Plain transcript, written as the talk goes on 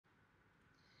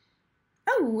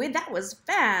Woo, that was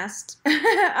fast.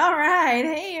 All right.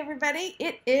 Hey, everybody.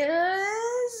 It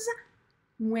is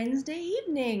Wednesday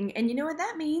evening, and you know what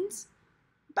that means?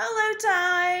 Bolo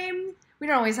time. We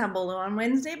don't always have Bolo on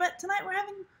Wednesday, but tonight we're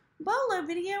having Bolo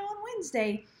video on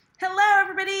Wednesday. Hello,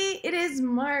 everybody. It is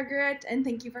Margaret, and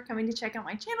thank you for coming to check out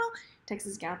my channel,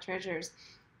 Texas Gal Treasures.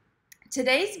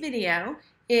 Today's video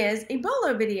is a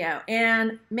Bolo video,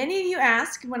 and many of you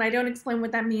ask when I don't explain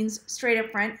what that means straight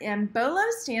up front, and Bolo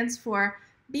stands for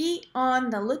be on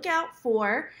the lookout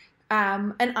for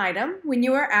an item when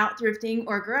you are out thrifting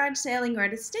or garage sailing or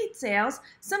at estate sales,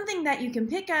 something that you can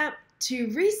pick up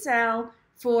to resell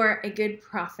for a good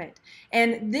profit.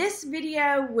 And this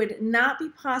video would not be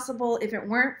possible if it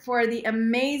weren't for the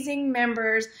amazing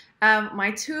members of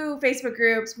my two Facebook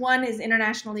groups. One is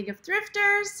International League of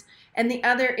Thrifters, and the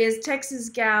other is Texas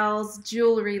Gals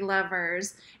Jewelry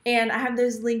Lovers. And I have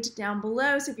those linked down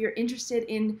below, so if you're interested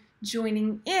in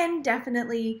joining in,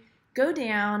 definitely go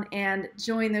down and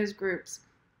join those groups.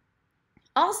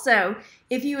 Also,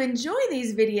 if you enjoy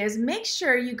these videos, make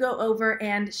sure you go over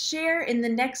and share in the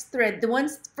next thread. The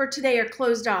ones for today are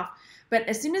closed off, but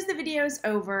as soon as the video is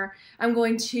over, I'm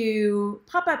going to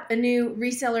pop up a new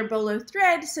reseller Bolo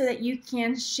thread so that you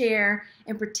can share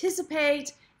and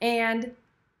participate. And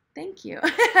thank you.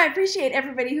 I appreciate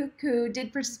everybody who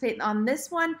did participate on this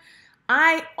one.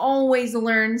 I always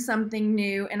learn something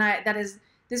new, and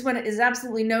this one is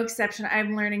absolutely no exception.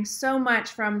 I'm learning so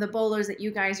much from the Bolos that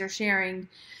you guys are sharing.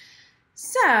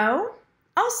 So,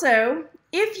 also,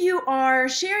 if you are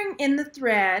sharing in the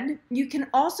thread, you can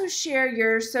also share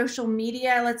your social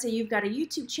media. Let's say you've got a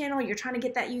YouTube channel, you're trying to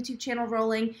get that YouTube channel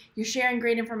rolling, you're sharing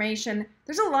great information.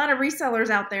 There's a lot of resellers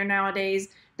out there nowadays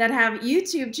that have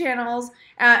YouTube channels,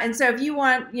 and so if you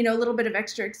want, a little bit of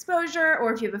extra exposure,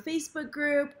 or if you have a Facebook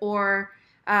group or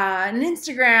an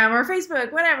Instagram or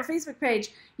Facebook, whatever, Facebook page,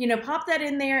 pop that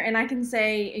in there, and I can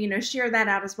say, share that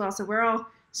out as well. So we're all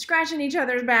scratching each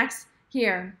other's backs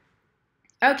here.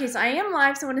 Okay, so I am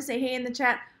live, so I want to say hey in the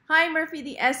chat. Hi, Murphy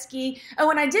the Esky. Oh,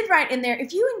 and I did write in there,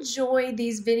 if you enjoy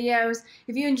these videos,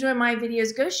 if you enjoy my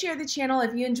videos, go share the channel.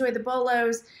 If you enjoy the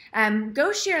Bolos,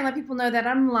 go share and let people know that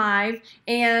I'm live.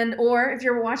 Or if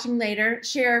you're watching later,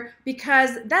 share,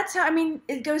 because that's how,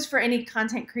 it goes for any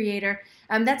content creator.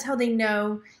 That's how they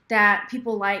know that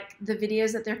people like the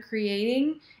videos that they're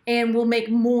creating, and will make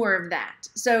more of that.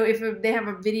 So if they have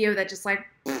a video that just like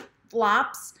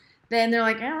flops, then they're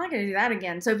like, oh, I'm not going to do that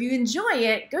again. So if you enjoy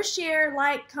it, go share,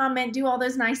 like, comment, do all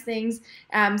those nice things,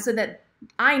 so that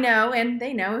I know, and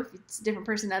they know, if it's a different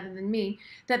person other than me,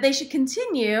 that they should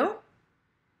continue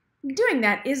doing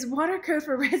that. Is water code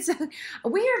for red solo?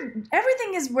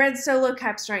 Everything is red solo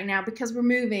cups right now because we're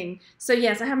moving. So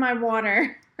yes, I have my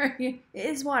water. It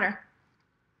is water.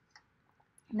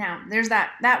 Now, there's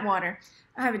that water.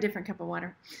 I have a different cup of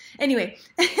water. Anyway,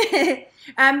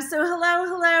 so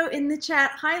hello in the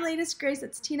chat. Hi, latest Grace.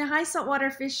 That's Tina. Hi, Saltwater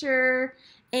Fisher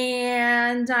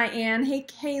and Diane. Hey,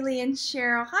 Kaylee and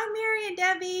Cheryl. Hi, Mary and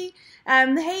Debbie.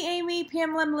 Hey, Amy,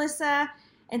 Pamela, Melissa,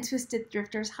 and Twisted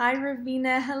Thrifters. Hi,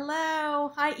 Ravina.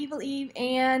 Hello. Hi, Evil Eve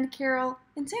and Carol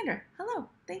and Sandra. Hello.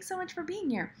 Thanks so much for being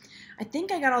here. I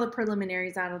think I got all the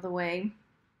preliminaries out of the way.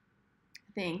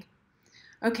 I think.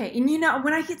 Okay, and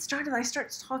when I get started, I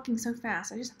start talking so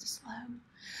fast. I just have to slow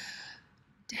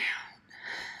down.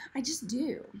 I just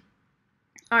do.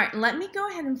 All right, let me go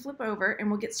ahead and flip over,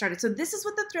 and we'll get started. So this is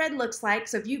what the thread looks like.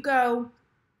 So if you go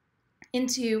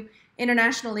into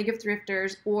International League of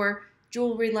Thrifters or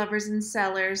Jewelry Lovers and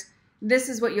Sellers, this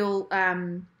is what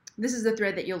this is the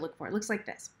thread that you'll look for. It looks like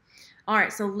this. All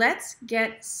right, so let's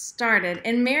get started.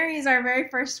 And Mary is our very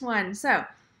first one. So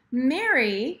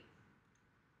Mary...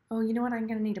 Oh, you know what? I'm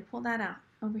going to need to pull that out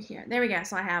over here. There we go.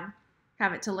 So I have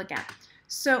it to look at.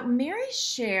 So Mary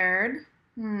shared,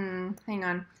 hang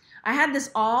on. I had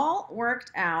this all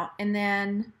worked out, and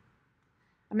then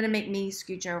I'm going to make me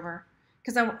scooch over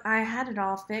because I had it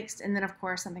all fixed, and then, of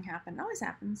course, something happened. It always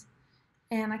happens.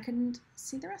 And I couldn't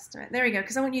see the rest of it. There we go,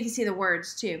 because I want you to see the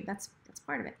words, too. That's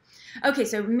part of it. Okay,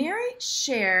 so Mary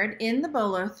shared in the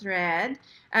Bolo thread,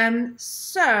 and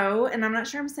I'm not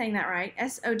sure I'm saying that right,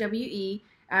 S-O-W-E,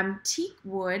 teak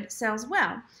wood sells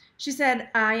well. She said,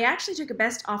 I actually took a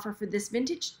best offer for this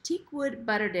vintage teak wood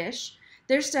butter dish.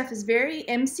 Their stuff is very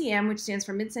MCM, which stands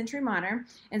for mid-century modern,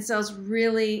 and sells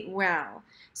really well.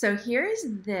 So here is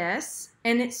this,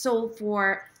 and it sold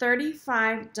for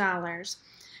 $35.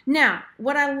 Now,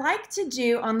 what I like to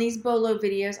do on these Bolo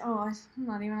videos, I'm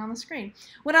not even on the screen.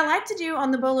 What I like to do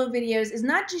on the Bolo videos is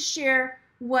not just share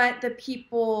what the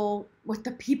people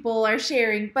are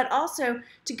sharing, but also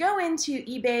to go into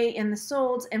eBay and the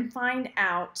solds and find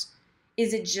out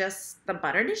Is it just the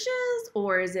butter dishes,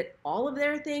 or is it all of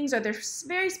their things? Are there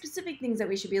very specific things that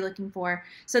we should be looking for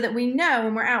so that we know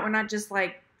when we're out, we're not just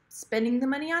like spending the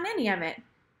money on any of it?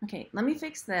 Okay, let me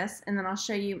fix this, and then I'll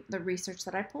show you the research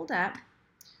that I pulled up.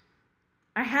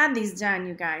 I had these done,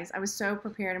 you guys. I was so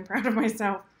prepared and proud of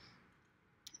myself.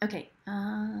 Okay,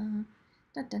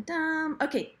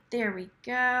 okay, there we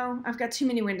go. I've got too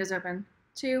many windows open.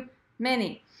 Too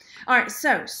many. All right,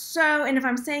 so, and if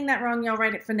I'm saying that wrong, y'all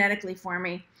write it phonetically for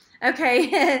me.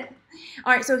 Okay.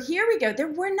 All right, so here we go. There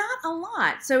were not a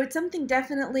lot, so it's something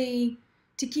definitely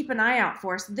to keep an eye out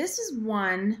for. So this is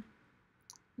one,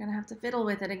 I'm gonna have to fiddle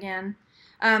with it again,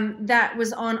 that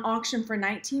was on auction for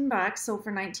 19 bucks, sold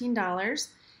for $19.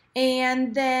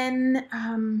 And then,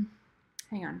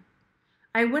 hang on.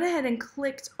 I went ahead and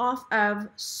clicked off of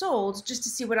sold just to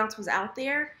see what else was out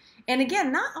there. And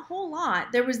again, not a whole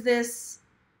lot. There was this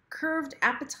curved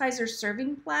appetizer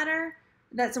serving platter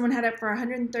that someone had up for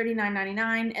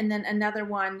 $139.99, and then another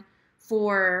one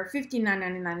for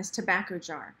 $59.99, this tobacco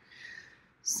jar.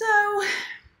 So,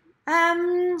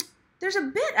 there's a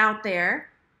bit out there.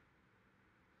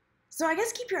 So I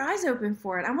guess keep your eyes open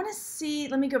for it. I want to see,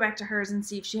 let me go back to hers and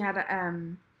see if she had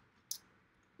a,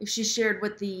 if she shared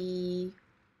what the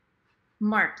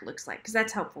mark looks like, because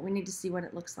that's helpful. We need to see what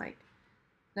it looks like.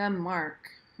 The mark.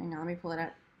 Hang on, let me pull it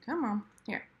up. Come on,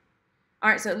 here. All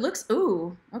right, so it looks,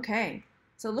 ooh, okay.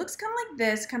 So it looks kind of like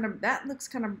this, that looks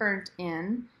kind of burnt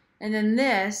in. And then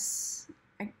this,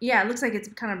 yeah, it looks like it's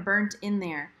kind of burnt in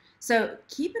there. So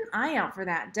keep an eye out for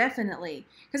that, definitely.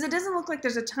 Because it doesn't look like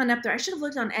there's a ton up there. I should have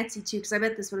looked on Etsy too, because I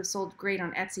bet this would have sold great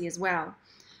on Etsy as well.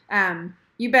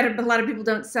 You bet a lot of people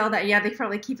don't sell that. Yeah, they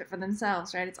probably keep it for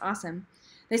themselves, right? It's awesome.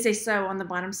 They say so on the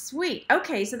bottom. Sweet.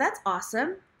 Okay, so that's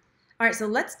awesome. All right, so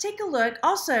let's take a look.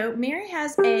 Also, Mary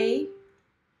has a,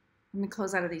 let me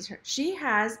close out of these. She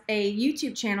has a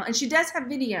YouTube channel, and she does have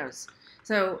videos.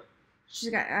 So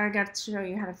I got to show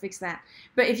you how to fix that.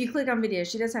 But if you click on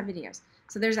videos, she does have videos.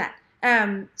 So there's that.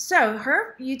 So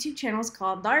her YouTube channel is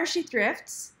called There She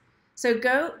Thrifts. So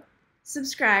go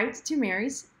subscribe to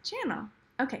Mary's channel.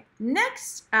 Okay,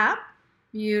 next up,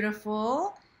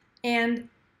 beautiful. And,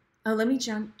 oh, let me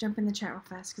jump in the chat real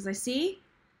fast because I see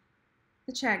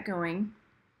the chat going.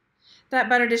 That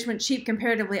butter dish went cheap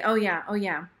comparatively. Oh, yeah, oh,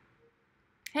 yeah.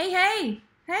 Hey, hey,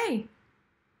 hey.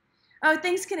 Oh,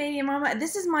 thanks, Canadian Mama.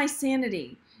 This is my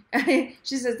sanity.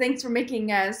 She says, thanks for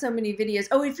making so many videos.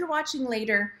 Oh, if you're watching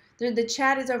later, the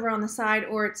chat is over on the side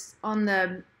or it's on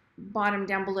the bottom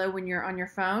down below when you're on your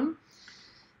phone.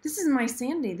 This is my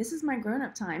sanity. This is my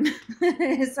grown-up time.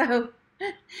 So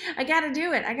I got to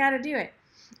do it. I got to do it.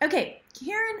 Okay,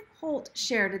 Karen Holt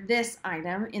shared this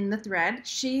item in the thread.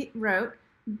 She wrote,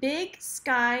 Big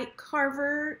Sky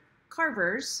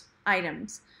Carvers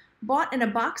items. Bought in a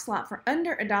box lot for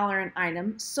under $1 an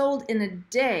item. Sold in a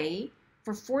day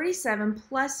for $47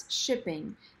 plus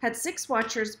shipping. Had 6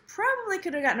 watchers. Probably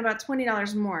could have gotten about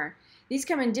 $20 more. These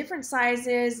come in different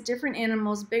sizes, different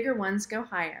animals. Bigger ones go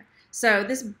higher. So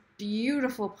this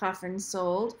beautiful puffin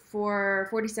sold for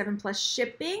 $47 plus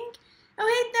shipping.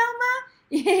 Oh,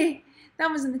 hey, Thelma. Yay.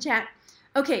 Thelma's in the chat.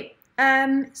 Okay,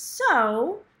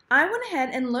 so I went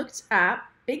ahead and looked up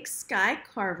Big Sky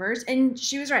Carvers, and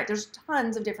she was right. There's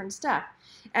tons of different stuff.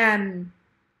 And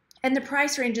the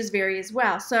price ranges vary as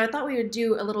well. So I thought we would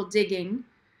do a little digging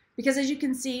because as you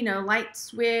can see, you know, light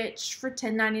switch for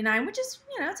 $10.99, which is,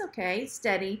 you know, it's okay, it's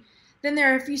steady. Then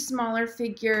there are a few smaller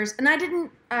figures, and I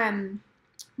didn't,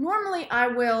 normally I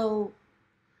will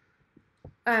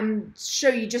show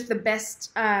you just the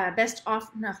best off,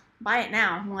 no, buy it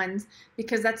now ones,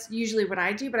 because that's usually what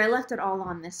I do, but I left it all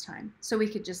on this time so we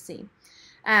could just see.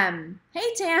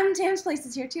 Hey Tam, Tam's place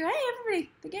is here too. Hey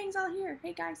everybody, the gang's all here.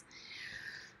 Hey guys.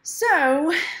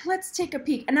 So let's take a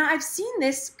peek. Now I've seen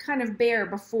this kind of bear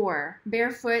before.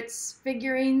 Barefoot's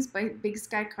figurines by Big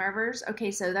Sky Carvers. Okay,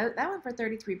 so that went for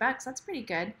 33 bucks. That's pretty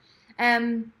good.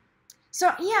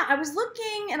 So yeah, I was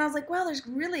looking and I was like, well, there's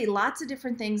really lots of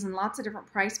different things and lots of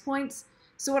different price points.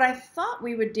 So what I thought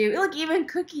we would do, look, even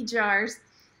cookie jars,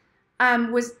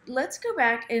 was let's go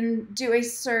back and do a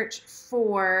search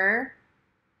for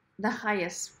the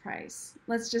highest price.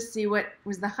 Let's just see what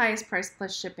was the highest price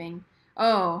plus shipping.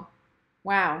 Oh,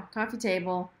 wow, coffee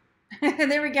table.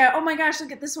 There we go. Oh my gosh,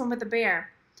 look at this one with the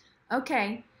bear.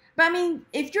 Okay, but I mean,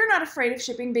 if you're not afraid of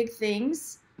shipping big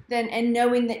things, then and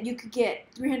knowing that you could get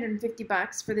 350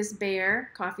 bucks for this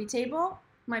bear coffee table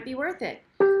might be worth it.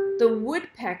 The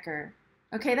woodpecker.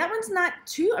 Okay, that one's not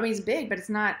too, I mean, it's big, but it's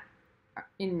not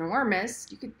enormous.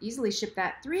 You could easily ship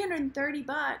that. 330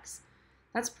 bucks.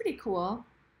 That's pretty cool.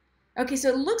 Okay, so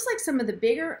it looks like some of the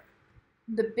bigger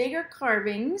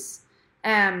carvings.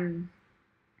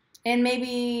 And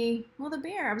maybe, well, the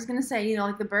bear, I was going to say, you know,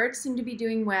 like the birds seem to be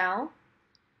doing well.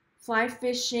 Fly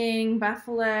fishing,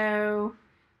 buffalo,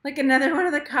 like another one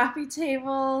of the coffee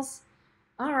tables.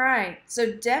 All right,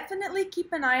 so definitely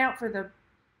keep an eye out for the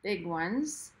big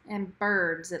ones and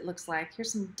birds, it looks like.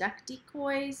 Here's some duck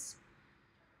decoys.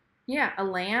 Yeah, a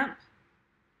lamp.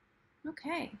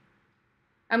 Okay.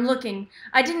 I'm looking.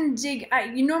 I didn't dig.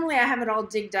 Normally I have it all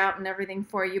digged out and everything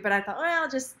for you, but I thought, well,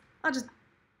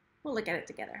 we'll look at it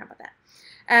together. How about that?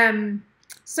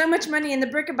 So much money in the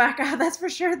bric-a-brac aisle, that's for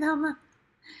sure, Thelma.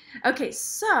 Okay,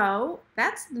 so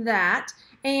that's that.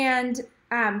 And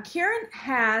Karen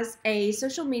has a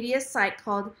social media site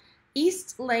called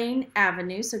East Lane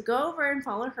Avenue. So go over and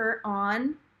follow her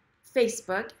on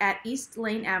Facebook at East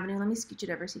Lane Avenue. Let me scooch it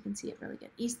over so you can see it really good.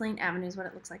 East Lane Avenue is what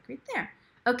it looks like right there.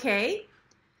 Okay,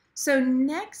 so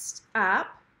next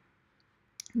up,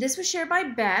 this was shared by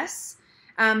Bess.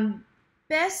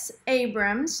 Bess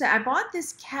Abrams. So I bought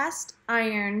this cast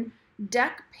iron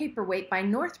duck paperweight by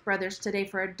North Brothers today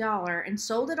for $1 and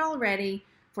sold it already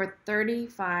for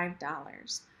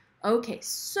 $35. Okay,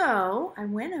 so I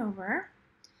went over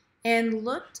and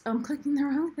looked. I'm clicking the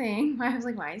wrong thing. I was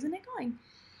like, why isn't it going?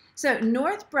 So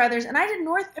North Brothers, and I did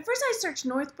at first I searched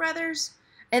North Brothers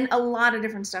and a lot of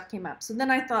different stuff came up. So then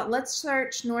I thought, let's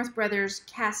search North Brothers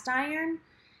cast iron.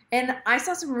 And I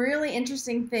saw some really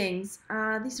interesting things.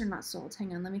 These are not sold.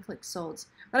 Hang on, let me click sold.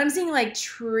 But I'm seeing like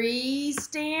tree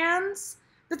stands.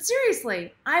 But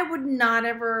seriously, I would not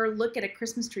ever look at a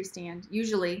Christmas tree stand,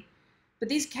 usually. But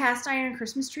these cast iron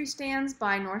Christmas tree stands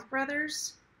by North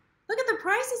Brothers, look at the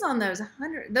prices on those.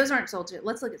 100. Those aren't sold yet.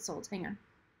 Let's look at sold. Hang on.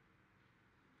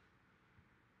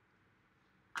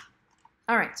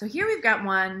 All right, so here we've got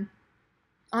one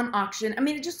on auction. I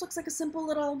mean, it just looks like a simple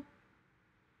little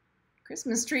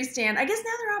Christmas tree stand. I guess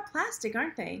now they're all plastic,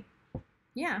 aren't they?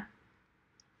 Yeah.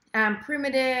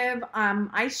 Primitive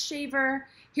ice shaver.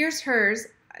 Here's hers,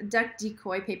 duck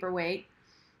decoy paperweight.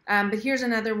 But here's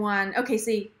another one. Okay,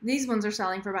 see, these ones are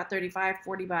selling for about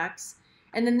 $35-40.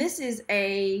 And then this is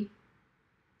a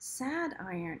sad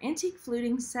iron, antique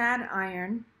fluting sad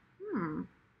iron.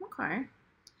 Okay.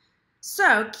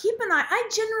 So keep an eye. I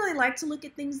generally like to look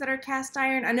at things that are cast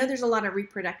iron. I know there's a lot of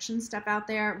reproduction stuff out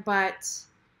there, but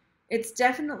it's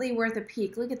definitely worth a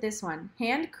peek. Look at this one.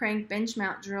 Hand crank bench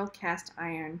mount drill cast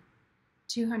iron.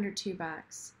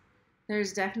 $202.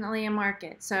 There's definitely a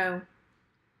market. So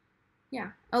yeah.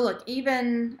 Oh, look,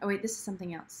 even, oh wait, this is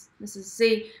something else. This is,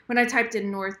 see, when I typed in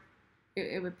North,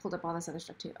 it would pull up all this other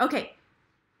stuff too. Okay.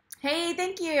 Hey,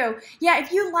 thank you. Yeah,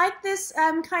 if you like this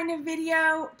kind of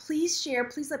video, please share.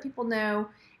 Please let people know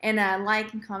and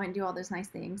like and comment, do all those nice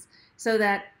things so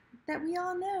that we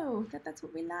all know that that's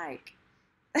what we like.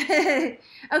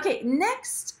 Okay,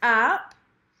 next up,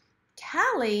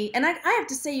 Callie. And I have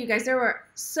to say, you guys, there were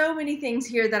so many things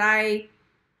here that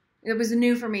it was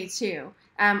new for me too.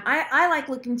 I like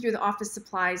looking through the office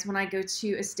supplies when I go to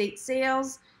estate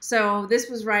sales. So this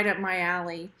was right up my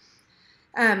alley.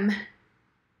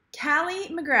 Callie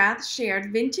McGrath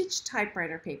shared vintage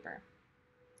typewriter paper.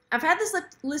 I've had this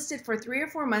listed for 3 or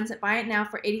 4 months at Buy It Now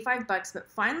for $85,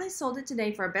 but finally sold it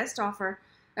today for a best offer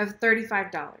of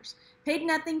 $35. Paid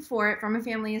nothing for it from a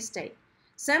family estate.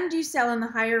 Some do sell in the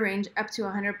higher range up to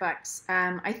 $100.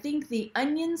 I think the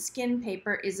onion skin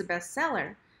paper is a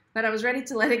bestseller, but I was ready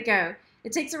to let it go.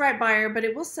 It takes the right buyer, but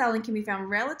it will sell and can be found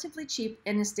relatively cheap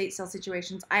in estate sale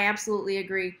situations. I absolutely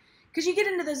agree. Because you get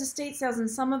into those estate sales and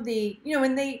some of the,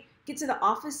 when they get to the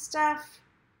office stuff,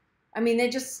 I mean,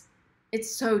 it's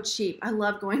so cheap. I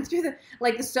love going through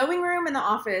the sewing room and the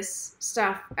office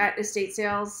stuff at estate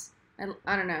sales.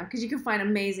 I don't know, because you can find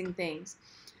amazing things.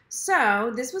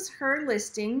 So this was her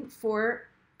listing for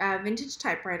vintage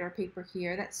typewriter paper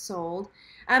here that's sold.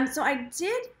 So I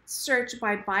did search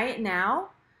by Buy It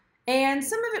Now. And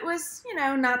some of it was,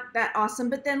 not that awesome.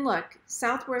 But then look,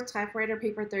 Southworth typewriter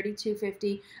paper,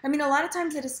 $32.50. I mean, a lot of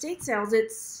times at estate sales,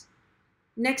 it's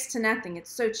next to nothing.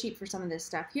 It's so cheap for some of this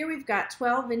stuff. Here we've got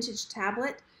 12 vintage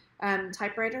tablet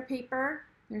typewriter paper.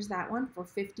 There's that one for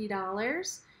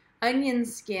 $50. Onion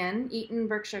skin, Eaton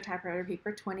Berkshire typewriter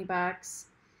paper, $20.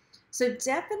 So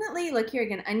definitely, look here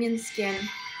again, onion skin.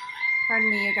 Pardon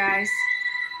me, you guys.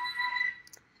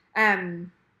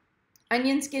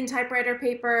 Onion skin typewriter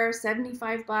paper,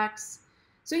 $75.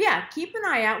 So yeah, keep an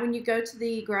eye out when you go to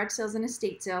the garage sales and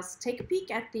estate sales. Take a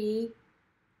peek at the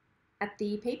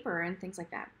paper and things like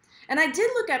that. And I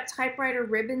did look up typewriter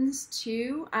ribbons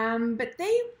too, but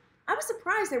I was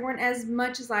surprised they weren't as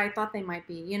much as I thought they might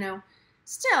be.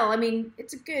 Still, I mean,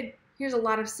 it's a good. Here's a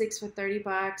lot of 6 for $30,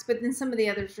 but then some of the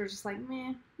others were just like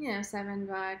meh, $7,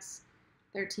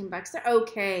 $13. They're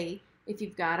okay if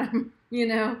you've got them,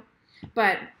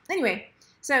 But anyway,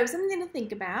 so something to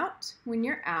think about when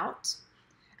you're out.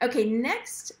 Okay,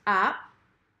 next up,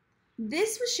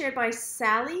 this was shared by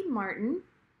Sally Martin.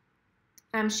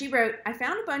 She wrote, I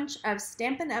found a bunch of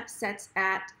Stampin' Up sets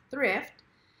at Thrift,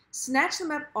 snatched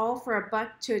them up all for $1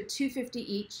 to $2.50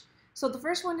 each. Sold the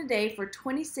first one today for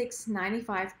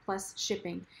 $26.95 plus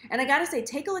shipping. And I gotta say,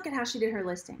 take a look at how she did her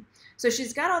listing. So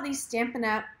she's got all these Stampin'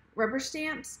 Up rubber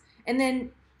stamps, and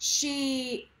then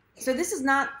so this is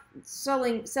not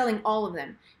selling all of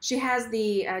them. She has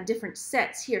the different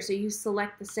sets here. So you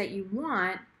select the set you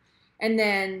want and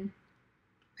then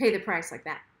pay the price like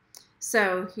that.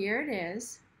 So here it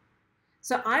is.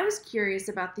 So I was curious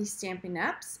about these Stampin'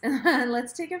 Ups, and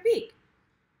let's take a peek.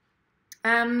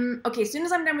 Okay, as soon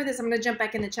as I'm done with this, I'm going to jump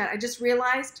back in the chat. I just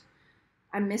realized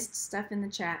I missed stuff in the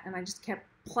chat, and I just kept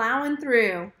plowing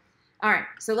through. All right,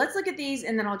 so let's look at these,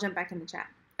 and then I'll jump back in the chat.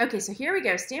 Okay, so here we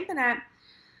go, Stampin' Up.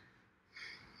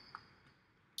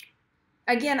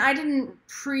 Again, I didn't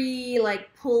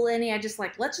pull any. I just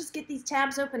let's just get these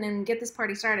tabs open and get this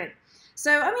party started.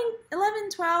 So, I mean,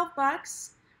 11, 12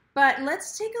 bucks. But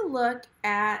let's take a look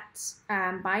at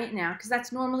buy it now, because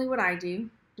that's normally what I do,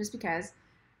 just because.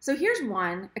 So here's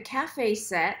one, a cafe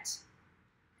set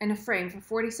and a frame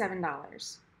for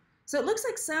 $47. So it looks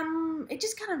like it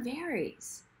just kind of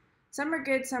varies. Some are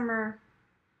good, some are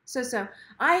so-so.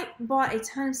 I bought a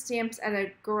ton of stamps at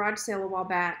a garage sale a while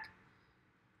back.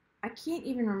 I can't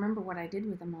even remember what I did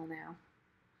with them all now.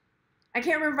 I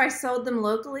can't remember if I sold them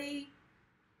locally,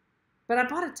 but I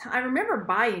bought a ton. I remember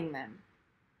buying them,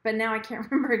 but now I can't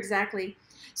remember exactly.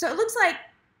 So it looks like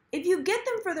if you get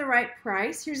them for the right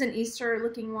price, here's an Easter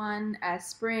looking one,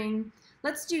 spring.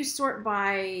 Let's do sort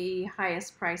by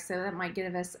highest price, so that might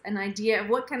give us an idea of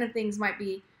what kind of things might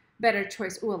be better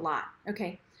choice. Ooh, a lot.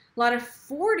 Okay. A lot of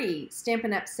 40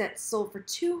 Stampin' Up sets sold for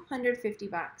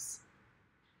 $250.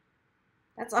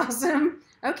 That's awesome.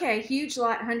 Okay, huge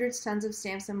lot, hundreds, tons of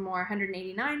stamps and more,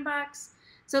 $189.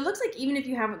 So it looks like even if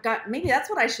you haven't got, maybe that's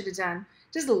what I should have done.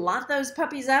 Just lot those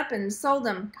puppies up and sold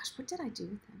them. Gosh, what did I do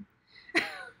with them?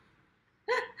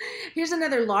 Here's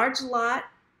another large lot,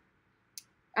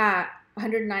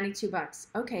 $192.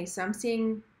 Okay, so I'm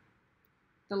seeing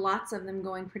the lots of them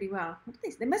going pretty well. What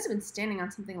did they must have been standing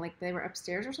on something like they were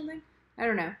upstairs or something. I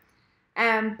don't know.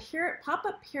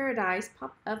 Pop-up Paradise,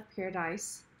 Pop of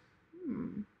Paradise.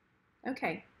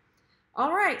 Okay.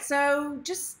 All right, so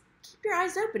just keep your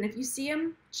eyes open. If you see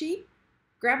them cheap,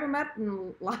 grab them up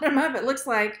and lot them up. It looks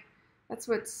like that's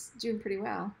what's doing pretty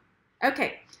well.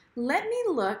 Okay, let me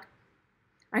look.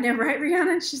 I know, right,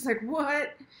 Rihanna? She's like,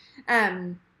 what?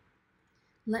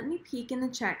 Let me peek in the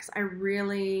chat, 'cause I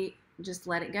really just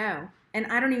let it go. And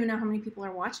I don't even know how many people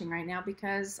are watching right now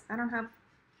because I don't have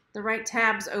the right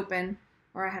tabs open,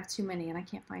 or I have too many and I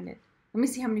can't find it. Let me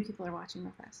see how many people are watching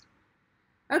real fast.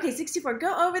 Okay, 64.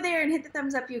 Go over there and hit the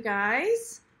thumbs up, you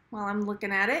guys, while I'm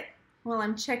looking at it, while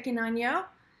I'm checking on you.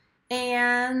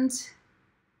 And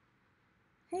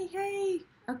hey.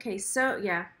 Okay, so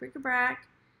yeah, bric-a-brac.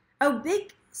 Oh,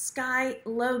 Big Sky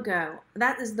logo.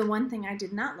 That is the one thing I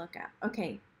did not look up.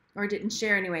 Okay, or didn't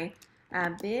share anyway.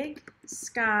 Big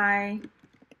Sky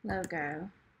logo.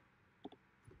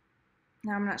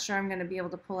 Now I'm not sure I'm going to be able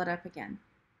to pull it up again.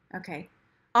 Okay,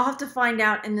 I'll have to find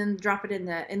out and then drop it in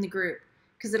the group,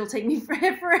 because it'll take me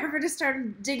forever to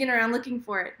start digging around looking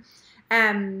for it.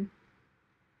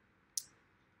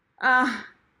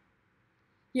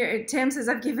 Tim says,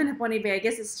 I've given up on eBay. I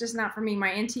guess it's just not for me.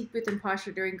 My antique booth and Posh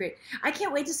are doing great. I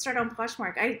can't wait to start on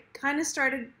Poshmark. I kind of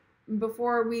started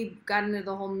before we got into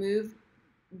the whole move,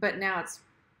 but now it's,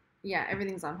 yeah,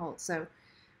 everything's on hold. So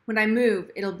when I move,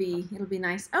 it'll be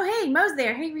nice. Oh, hey, Mo's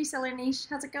there. Hey, Reseller Niche.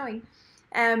 How's it going?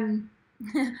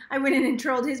 I went in and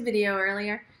trolled his video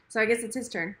earlier, so I guess it's his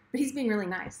turn. But he's being really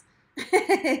nice.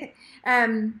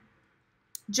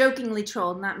 Jokingly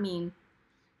trolled, not mean.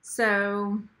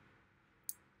 So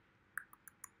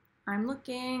I'm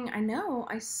looking. I know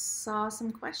I saw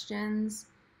some questions.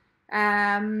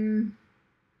 Gosh.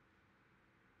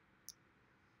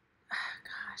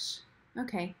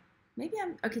 Okay. Maybe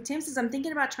okay, Tim says, I'm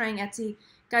thinking about trying Etsy.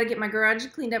 Got to get my garage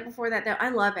cleaned up before that, though. I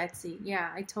love Etsy. Yeah,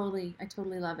 I totally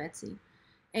love Etsy.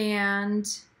 And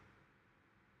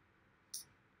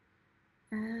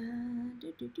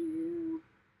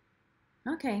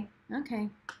okay.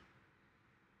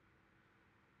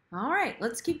 All right,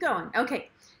 let's keep going. Okay,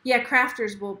 yeah,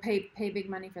 crafters will pay big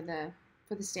money for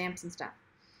the stamps and stuff.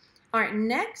 All right,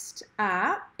 next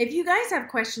up, if you guys have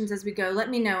questions as we go, let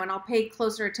me know, and I'll pay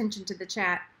closer attention to the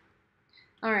chat.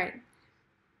 All right.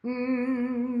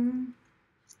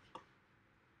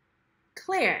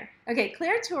 Claire. Okay,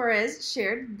 Claire Torres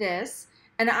shared this,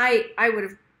 and I would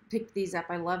have picked these up.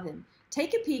 I love them.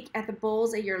 Take a peek at the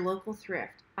bowls at your local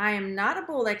thrift. I am not a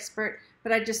bowl expert,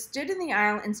 but I just stood in the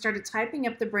aisle and started typing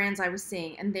up the brands I was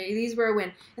seeing, and these were a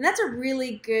win. And that's a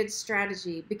really good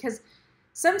strategy because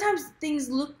sometimes things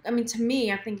look, I mean, to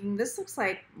me, I'm thinking, this looks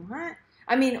like, what?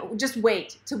 I mean, just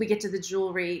wait till we get to the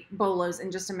jewelry bolos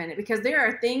in just a minute, because there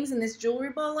are things in this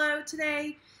jewelry bolo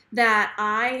today that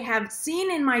I have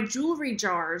seen in my jewelry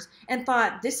jars and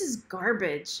thought, this is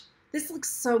garbage. This looks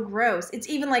so gross. It's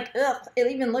even like, ugh,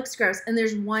 it even looks gross. And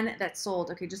there's one that's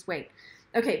sold. Okay, just wait.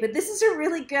 Okay, but this is a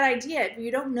really good idea. If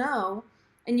you don't know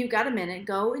and you've got a minute,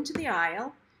 go into the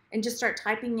aisle and just start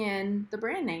typing in the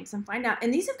brand names and find out.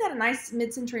 And these have got a nice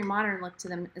mid-century modern look to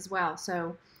them as well.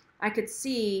 So I could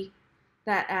see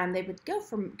that they would go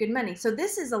for good money. So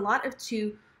this is a lot of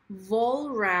 2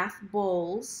 Volrath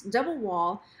bowls, double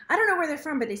wall. I don't know where they're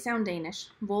from, but they sound Danish.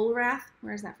 Volrath,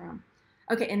 where is that from?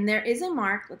 Okay, and there is a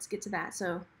mark. Let's get to that.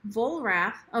 So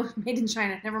Volrath, oh, made in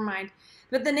China, never mind.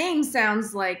 But the name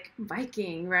sounds like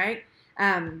Viking, right?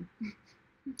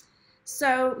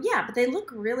 So yeah, but they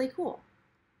look really cool.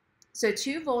 So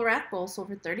 2 Volrath bowls sold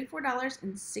for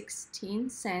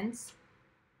 $34.16.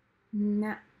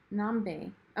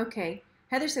 Nambe. Okay,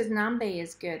 Heather says Nambe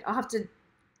is good. I'll have to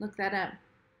look that up.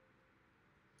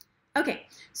 Okay,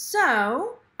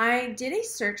 so I did a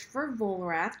search for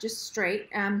Volrath, just straight,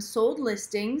 sold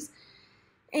listings,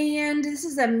 and this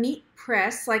is a meat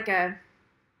press, like a,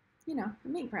 you know, a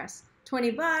meat press,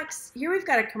 $20. Here we've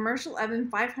got a commercial oven,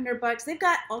 $500. They've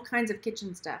got all kinds of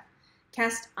kitchen stuff.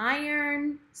 Cast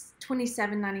iron,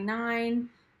 $27.99.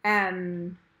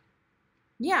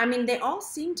 Yeah, I mean, they all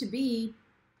seem to be,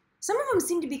 some of them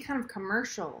seem to be kind of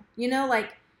commercial, you know,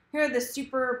 like here are the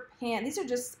super pan. These are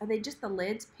just, are they just the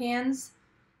lids? Pans?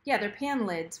 Yeah, they're pan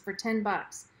lids for $10.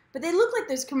 But they look like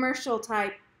those commercial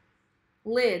type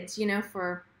lids, you know,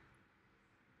 for,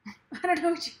 I don't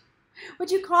know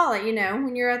what you call it, you know,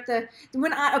 when you're at the,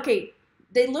 okay,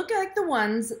 they look like the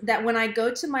ones that when I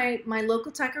go to my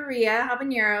local taqueria,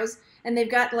 Habaneros, and they've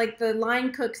got like the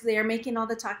line cooks there making all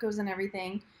the tacos and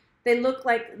everything. They look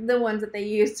like the ones that they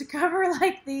use to cover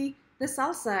like the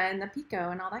salsa and the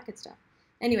pico and all that good stuff.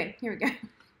 Anyway, here we go.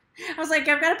 I was like,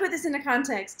 I've got to put this into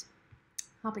context.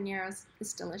 Habaneros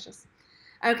is delicious.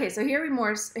 Okay, so here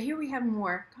we have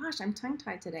more. Gosh, I'm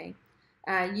tongue-tied today.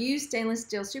 Used stainless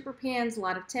steel super pans, a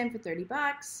lot of 10 for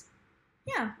 $30.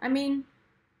 Yeah, I mean,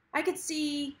 I could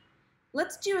see,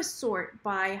 let's do a sort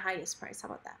by highest price. How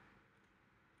about that?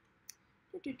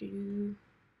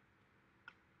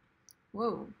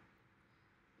 Whoa.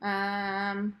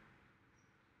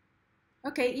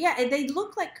 Okay, yeah, they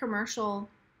look like commercial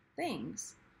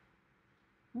things.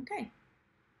 Okay.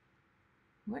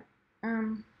 What?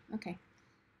 Okay.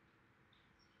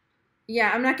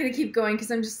 Yeah, I'm not going to keep going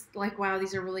because I'm just like, wow,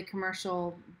 these are really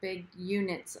commercial, big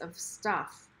units of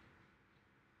stuff.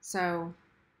 So,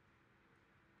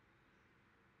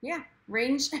 yeah,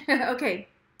 range. Okay.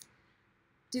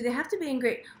 Do they have to be in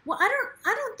great? Well, I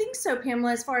don't think so,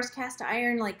 Pamela, as far as cast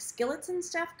iron, like skillets and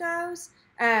stuff goes.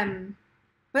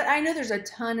 But I know there's a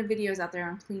ton of videos out there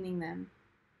on cleaning them,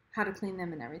 how to clean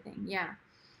them and everything. Yeah.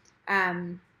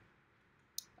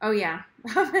 Oh, yeah.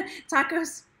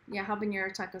 Tacos. Yeah,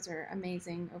 habanero tacos are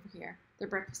amazing over here. Their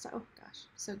breakfast. Oh, gosh.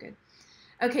 So good.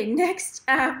 Okay, next,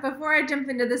 before I jump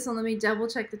into this one, let me double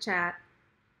check the chat.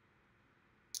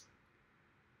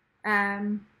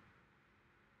 No,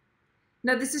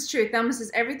 this is true. Thelma says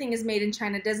everything is made in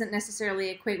China doesn't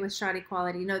necessarily equate with shoddy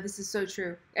quality. No, this is so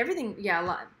true. Everything,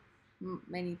 yeah,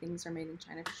 many things are made in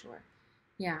China for sure.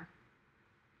 Yeah.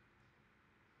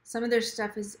 Some of their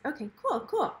stuff is, okay,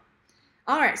 cool.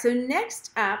 All right, so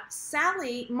next up,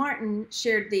 Sally Martin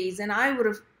shared these, and I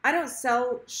don't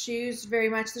sell shoes very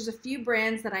much. There's a few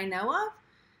brands that I know of,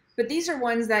 but these are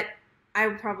ones that I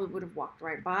probably would have walked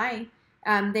right by.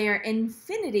 They are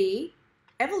Infinity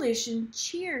Evolution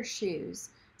Cheer shoes.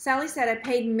 Sally said, I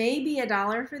paid maybe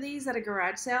 $1 for these at a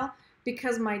garage sale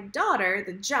because my daughter,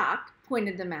 the jock,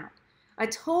 pointed them out. I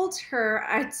told her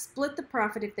I'd split the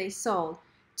profit if they sold.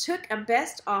 Took a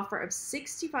best offer of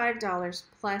 $65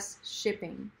 plus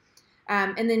shipping.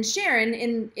 And then Sharon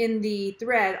in the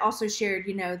thread also shared,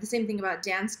 you know, the same thing about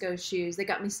Dansko shoes. They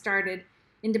got me started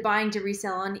into buying to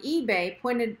resell on eBay,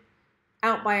 pointed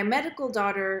out by a medical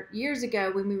daughter years ago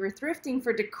when we were thrifting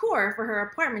for decor for her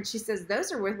apartment. She says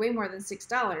those are worth way more than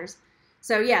 $6.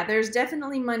 So yeah, there's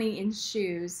definitely money in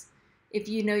shoes if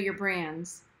you know your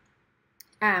brands.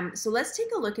 So let's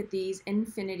take a look at these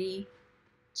Infinity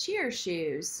Cheer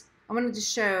shoes. I wanted to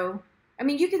show, I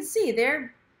mean, you can see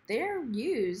they're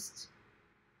used.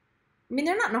 I mean,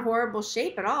 they're not in a horrible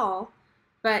shape at all,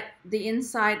 but the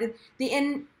inside,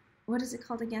 what is it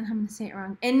called again? I'm going to say it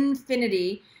wrong.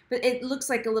 Infinity, but it looks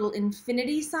like a little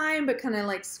infinity sign, but kind of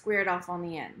like squared off on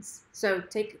the ends. So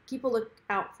keep a look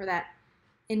out for that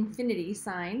infinity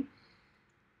sign.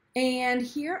 And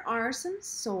here are some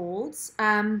solds.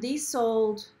 These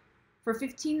sold for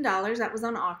 $15. That was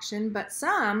on auction, but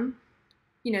some,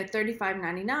 you know,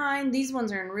 $35.99. These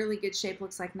ones are in really good shape.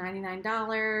 Looks like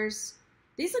 $99.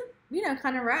 These look, you know,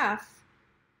 kind of rough.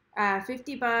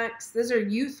 $50. Those are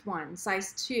youth ones,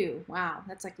 size 2. Wow,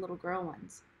 that's like little girl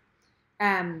ones.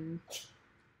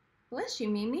 Bless you,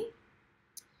 Mimi.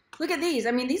 Look at these.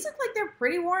 I mean, these look like they're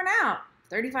pretty worn out.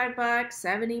 $35,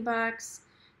 $70.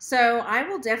 So I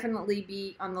will definitely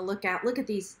be on the lookout. Look at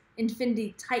these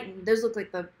Infinity Titan. Those look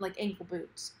like the ankle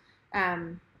boots.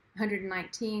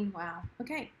 119. Wow.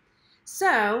 Okay.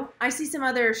 So I see some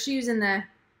other shoes in the.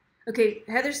 Okay,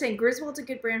 Heather's saying Griswold's a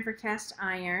good brand for cast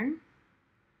iron.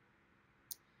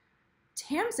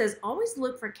 Tam says, always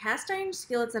look for cast iron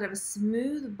skillets that have a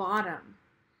smooth bottom.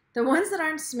 The ones that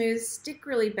aren't smooth stick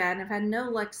really bad, and I've had no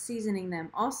luck seasoning them.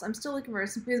 Also, I'm still looking for a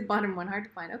smooth bottom one. Hard to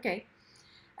find. Okay.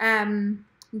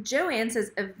 Joanne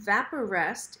says,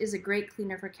 Evaporust is a great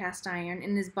cleaner for cast iron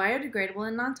and is biodegradable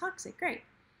and non-toxic. Great.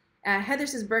 Heather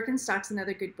says, Birkenstock's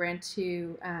another good brand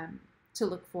to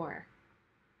look for.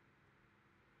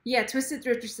 Yeah, Twisted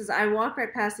Thrifter says, I walk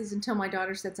right past these until my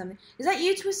daughter said something. Is that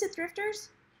you, Twisted Thrifters?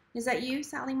 Is that you,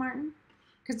 Sally Martin?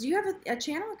 Because do you have a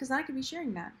channel? Because I could be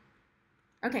sharing that.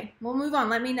 Okay, we'll move on.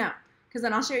 Let me know. Because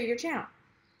then I'll share your channel.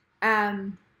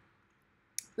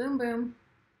 Boom, boom.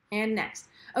 And next.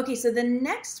 Okay, so the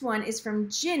next one is from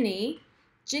Ginny.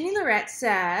 Ginny Lorette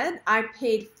said, I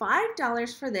paid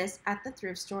 $5 for this at the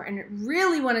thrift store and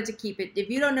really wanted to keep it. If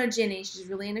you don't know Ginny, she's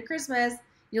really into Christmas.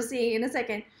 You'll see in a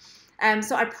second.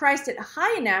 So I priced it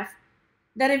high enough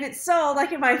that if it's sold, I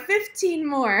can buy 15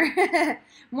 more.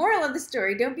 Moral of the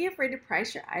story, don't be afraid to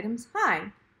price your items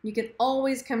high. You can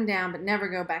always come down, but never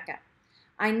go back up.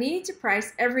 I need to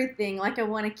price everything like I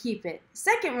want to keep it.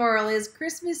 Second moral is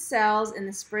Christmas sells in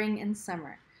the spring and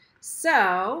summer.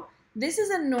 So this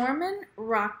is a Norman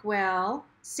Rockwell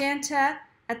Santa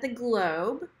at the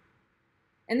Globe.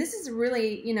 And this is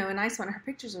really, you know, a nice one. Her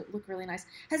pictures look really nice.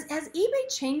 Has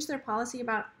eBay changed their policy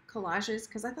about collages?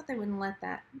 Because I thought they wouldn't let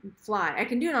that fly. I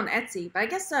can do it on Etsy, but I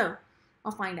guess so.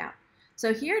 I'll find out.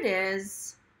 So here it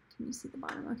is. Can you see the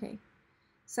bottom? Okay.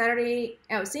 Saturday,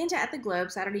 Santa at the Globe,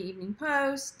 Saturday Evening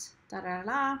Post,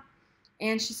 da-da-da-da.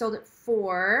 And she sold it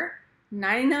for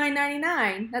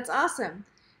 $99.99. That's awesome.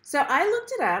 So I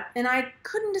looked it up, and I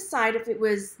couldn't decide if it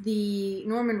was the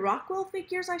Norman Rockwell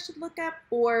figures I should look up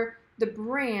or the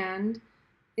brand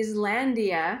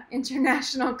Islandia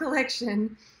International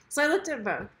Collection. So I looked at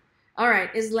both. All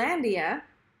right, Islandia.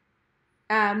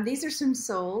 These are some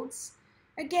solds.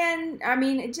 Again, I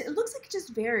mean, it looks like it just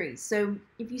varies. So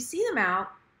if you see them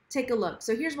out, take a look.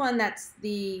 So here's one that's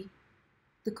the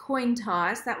coin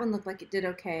toss. That one looked like it did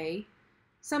okay.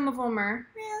 Some of them are,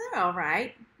 yeah, they're all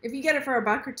right. If you get it for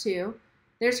 $1 or $2.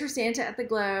 There's her Santa at the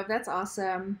Globe. That's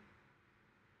awesome.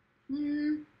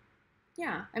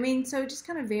 Yeah, I mean, so it just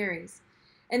kind of varies.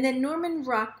 And then Norman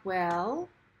Rockwell,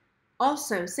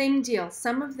 also, same deal.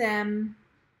 Some of them,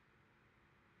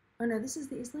 oh no, this is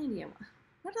the Islandia one.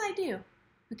 What did I do?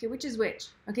 Okay, which is which?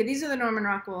 Okay, these are the Norman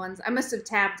Rockwell ones. I must have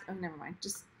tabbed, oh, never mind.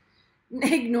 Just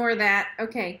ignore that.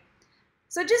 Okay.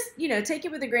 So just, you know, take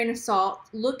it with a grain of salt.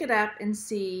 Look it up and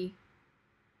see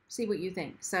what you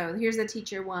think. So here's the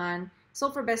teacher one.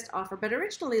 Sold for best offer, but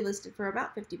originally listed for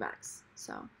about $50.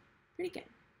 So pretty good.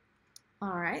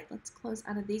 All right, let's close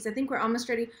out of these. I think we're almost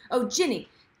ready. Oh, Ginny.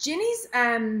 Ginny's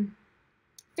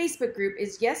Facebook group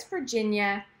is Yes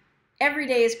Virginia Every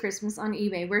Day is Christmas on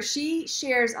eBay, where she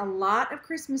shares a lot of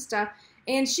Christmas stuff.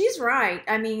 And she's right.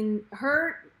 I mean,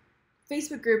 her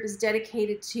Facebook group is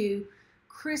dedicated to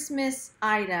Christmas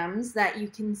items that you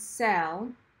can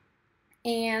sell.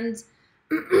 And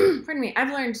pardon me,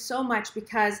 I've learned so much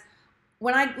because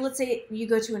when let's say you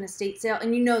go to an estate sale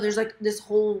and you know there's like this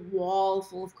whole wall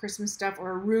full of Christmas stuff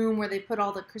or a room where they put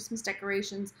all the Christmas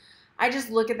decorations, I just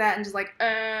look at that and just like,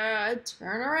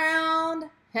 turn around,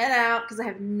 head out, because I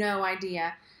have no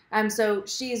idea. So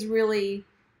she's really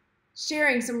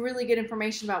sharing some really good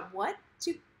information about what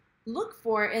to look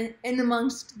for in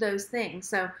amongst those things.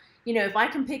 So, you know, if I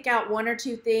can pick out 1 or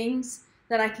 2 things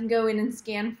that I can go in and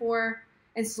scan for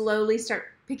and slowly start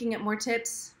picking up more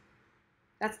tips,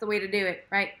 that's the way to do it,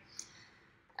 right?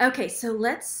 Okay, so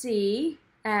let's see.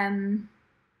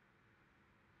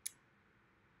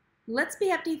 Let's Be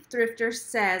Happy Thrifter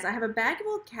says, I have a bag of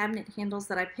old cabinet handles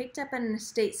that I picked up at an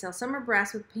estate sale. Some are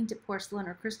brass with painted porcelain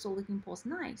or crystal looking pulls.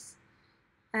 Nice.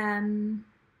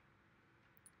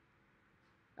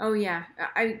 Oh yeah,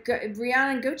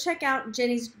 Brianna, go check out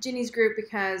Jenny's group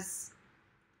because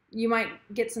you might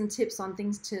get some tips on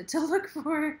things to look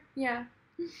for. Yeah.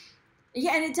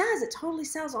 Yeah, and it does. It totally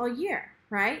sells all year,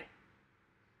 right?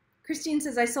 Christine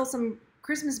says, I sold some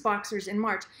Christmas boxers in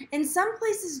March. And some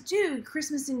places do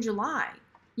Christmas in July,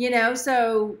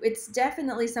 so it's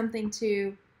definitely something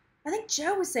to, I think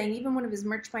Joe was saying even one of his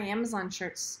Merch by Amazon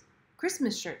shirts,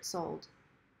 Christmas shirts sold.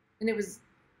 And it was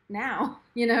now,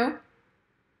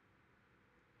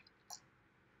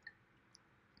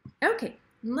 Okay,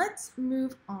 let's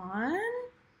move on.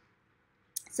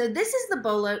 So this is the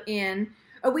Bolo in,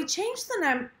 we changed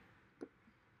the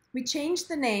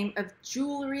name of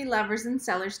Jewelry Lovers and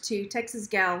Sellers to Texas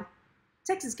Gal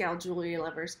Jewelry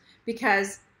Lovers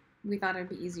because we thought it'd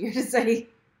be easier to say.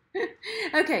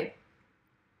 Okay,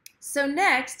 so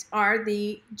next are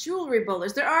the jewelry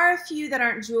bolos. There are a few that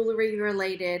aren't jewelry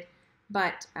related,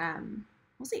 but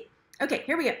we'll see. Okay,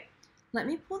 here we go. Let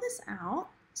me pull this out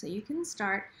so you can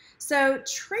start. So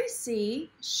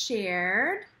Tracy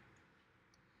shared,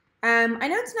 I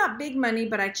know it's not big money,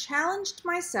 but I challenged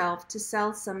myself to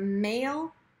sell some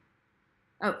mall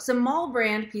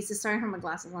brand pieces. Sorry, I have my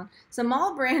glasses on. Some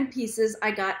mall brand pieces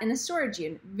I got in a storage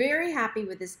unit. Very happy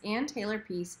with this Ann Taylor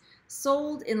piece.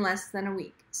 Sold in less than a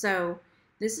week. So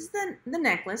this is the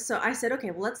necklace. So I said,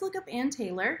 okay, well, let's look up Ann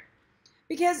Taylor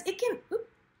because it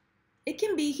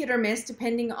can be hit or miss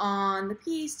depending on the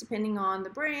piece, depending on the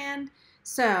brand.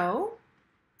 So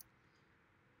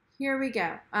here we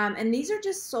go. And these are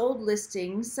just sold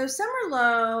listings. So some are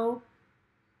low,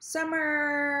 some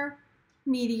are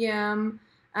medium.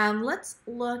 Let's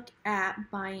look at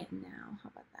buy it now. How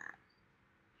about that?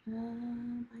 Buy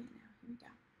it now. Here we go.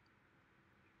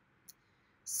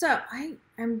 So I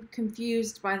am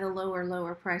confused by the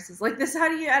lower prices like this.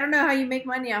 I don't know how you make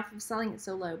money off of selling it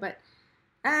so low, but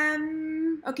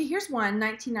okay, here's one,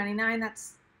 $19.99.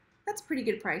 That's a pretty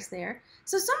good price there.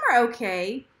 So some are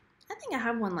okay. I think I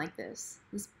have one like this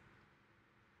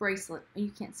bracelet. You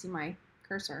can't see my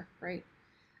cursor, right?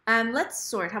 Let's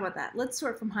sort. How about that? Let's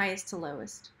sort from highest to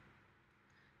lowest.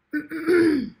 All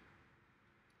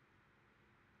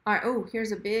right. Oh,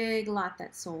 here's a big lot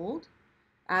that sold.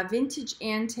 Vintage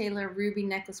Ann Taylor ruby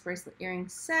necklace bracelet earring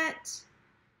set.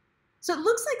 So it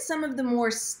looks like some of the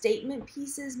more statement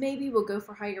pieces maybe will go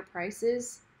for higher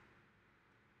prices.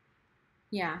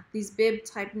 Yeah, these bib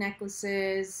type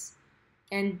necklaces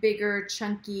and bigger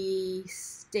chunky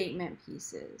statement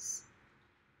pieces.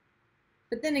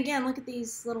 But then again, look at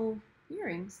these little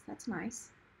earrings. That's nice.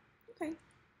 Okay.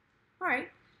 All right.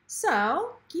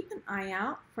 So keep an eye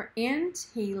out for Ann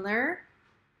Taylor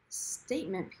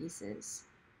statement pieces.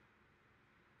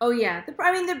 Oh yeah.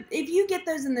 If you get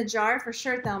those in the jar, for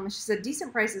sure, Thelma, she said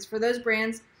decent prices for those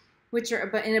brands which are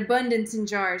in abundance in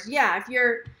jars. Yeah, if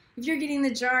you're getting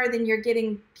the jar, then you're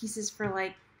getting pieces for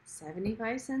like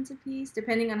 75 cents a piece,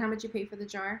 depending on how much you pay for the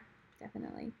jar.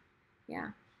 Definitely. Yeah.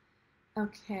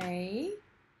 Okay.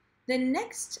 Then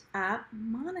next up,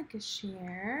 Monica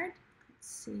shared. Let's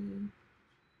see.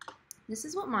 This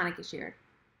is what Monica shared.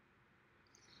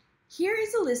 Here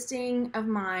is a listing of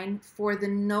mine for the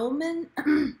Nolan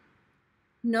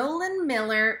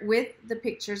Miller with the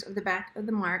pictures of the back of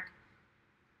the mark.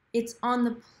 It's on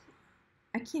the,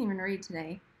 I can't even read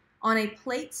today, on a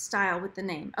plate style with the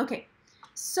name. Okay,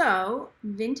 so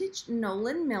vintage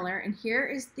Nolan Miller, and here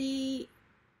is the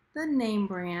name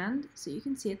brand, so you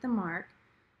can see it, the mark.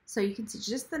 So you can see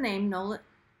just the name, Nolan,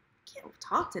 I can't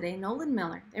talk today, Nolan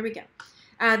Miller. There we go.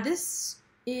 This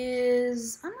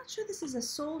is, I'm not sure this is a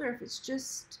sold or if it's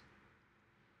just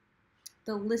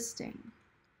the listing.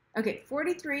 Okay,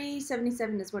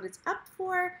 $43.77 is what it's up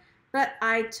for, but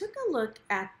I took a look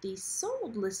at the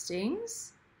sold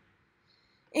listings,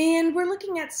 and we're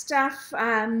looking at stuff,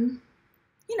 $15,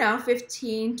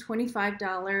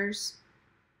 $25.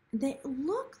 They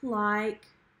look like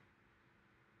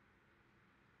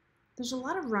there's a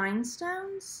lot of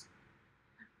rhinestones.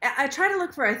 I try to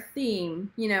look for a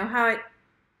theme, how it,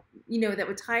 that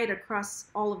would tie it across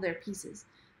all of their pieces.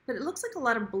 But it looks like a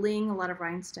lot of bling, a lot of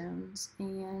rhinestones.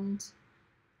 And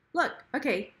look,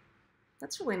 okay,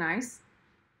 that's really nice.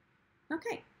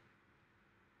 Okay.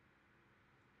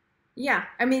 Yeah,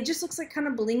 it just looks like kind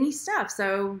of blingy stuff.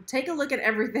 So take a look at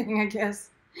everything, I guess,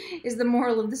 is the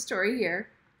moral of the story here.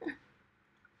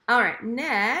 All right,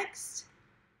 next.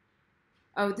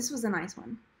 Oh, this was a nice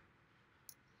one.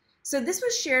 So this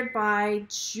was shared by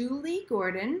Julie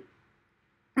Gordon.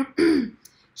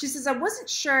 She says, I wasn't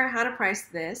sure how to price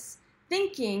this,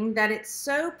 thinking that it's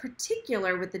so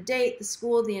particular with the date, the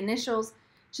school, the initials.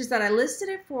 She said, I listed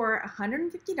it for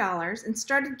 $150 and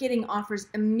started getting offers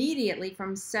immediately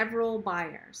from several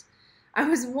buyers. I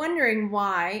was wondering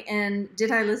why, and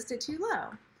did I list it too low?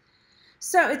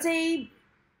 So it's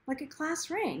like a class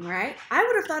ring, right? I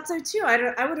would have thought so too.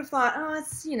 I would have thought, oh,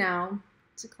 it's,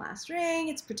 it's a class ring.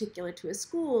 It's particular to a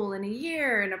school and a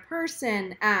year and a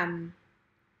person.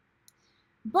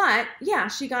 But yeah,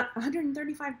 she got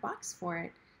 $135 for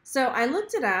it. So I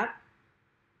looked it up.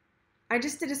 I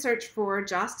just did a search for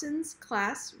Jostens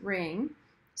class ring,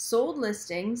 sold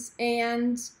listings,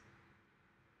 and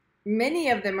many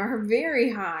of them are very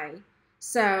high.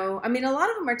 So, I mean, a lot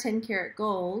of them are 10 karat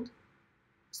gold.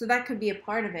 So that could be a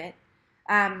part of it.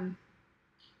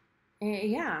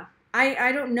 Yeah,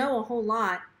 I don't know a whole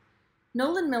lot.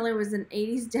 Nolan Miller was an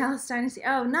 80s Dallas Dynasty.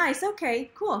 Oh, nice. Okay,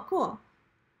 cool, cool.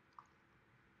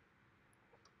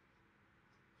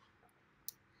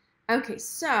 Okay,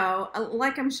 so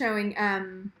like I'm showing,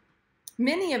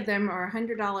 many of them are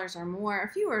 $100 or more. A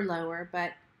few are lower,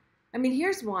 but I mean,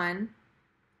 here's one,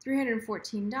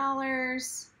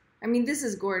 $314. I mean, this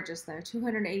is gorgeous though,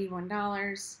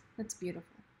 $281. That's beautiful.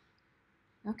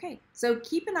 Okay, so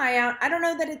keep an eye out. I don't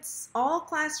know that it's all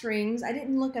class rings. I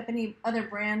didn't look up any other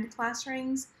brand class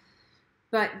rings,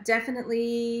 but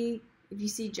definitely if you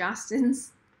see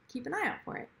Jostens, keep an eye out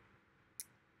for it.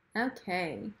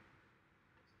 Okay.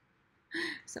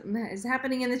 Something is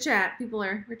happening in the chat. People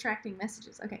are retracting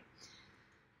messages. Okay.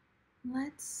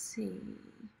 Let's see.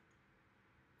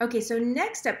 Okay, so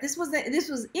next up, this was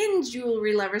in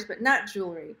Jewelry Lovers, but not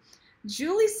jewelry.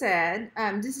 Julie said,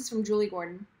 this is from Julie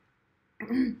Gordon.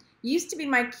 Used to be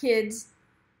my kid's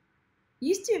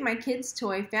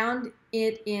toy. Found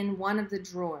it in one of the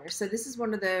drawers. So this is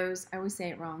one of those. I always say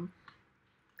it wrong.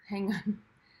 Hang on.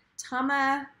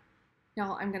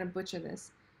 Y'all, I'm gonna butcher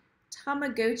this.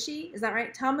 Tamagotchi, is that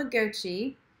right?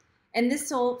 Tamagotchi, and this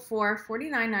sold for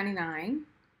 $49.99.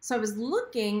 So I was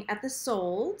looking at the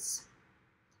solds,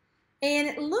 and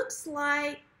it looks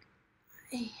like,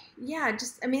 yeah,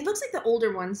 I mean, it looks like the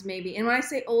older ones maybe. And when I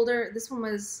say older, this one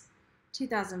was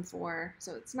 2004,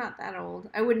 so it's not that old,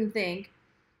 I wouldn't think.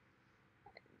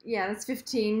 Yeah, that's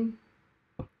 14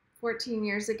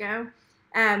 years ago.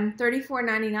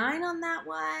 $34.99 on that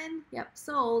one. Yep,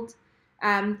 sold.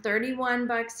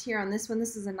 $31 here on this one.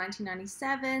 This is a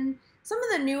 1997. Some of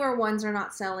the newer ones are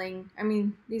not selling. I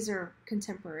mean, these are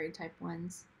contemporary type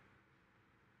ones.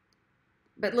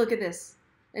 But look at this.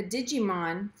 A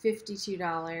Digimon,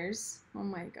 $52. Oh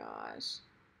my gosh.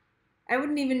 I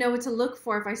wouldn't even know what to look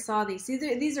for if I saw these.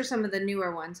 These are some of the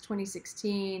newer ones,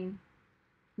 2016.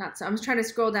 Not so. I'm just trying to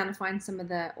scroll down to find some of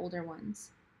the older ones.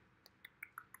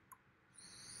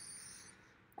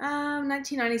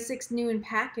 1996, new in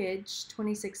package,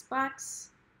 $26.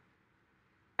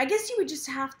 I guess you would just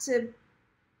have to,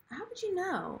 how would you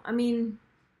know? I mean,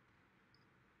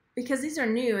 because these are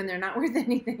new and they're not worth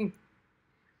anything.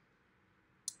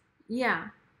 Yeah,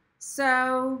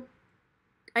 so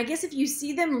I guess if you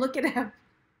see them, look it up.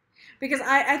 Because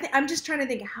I'm just trying to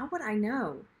think, how would I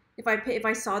know? If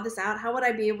I saw this out, how would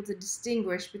I be able to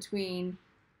distinguish between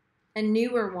a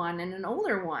newer one and an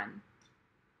older one?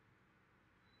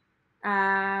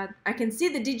 I can see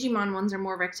the Digimon ones are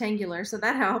more rectangular, so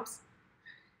that helps.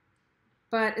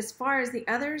 But as far as the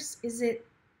others,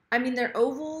 I mean, they're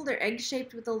oval, they're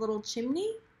egg-shaped with a little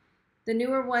chimney. The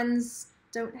newer ones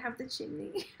don't have the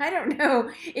chimney. I don't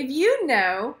know. If you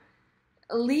know,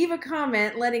 leave a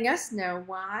comment letting us know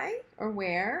why or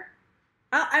where.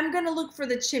 I'm going to look for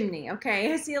the chimney,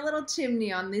 okay? I see a little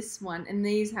chimney on this one, and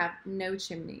these have no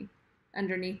chimney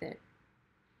underneath it.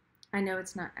 I know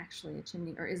it's not actually a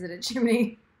chimney, or is it a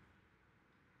chimney?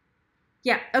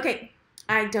 Yeah, okay.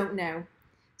 I don't know.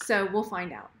 So we'll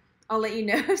find out. I'll let you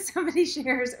know if somebody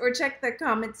shares, or check the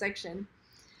comment section.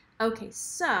 Okay,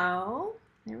 so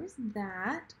there was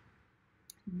that.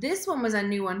 This one was a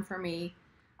new one for me.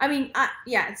 I mean,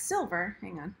 yeah, it's silver.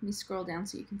 Hang on. Let me scroll down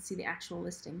so you can see the actual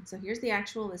listing. So here's the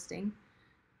actual listing.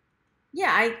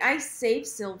 Yeah, I saved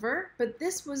silver, but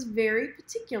this was very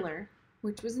particular,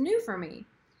 which was new for me.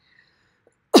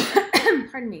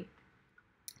 Pardon me.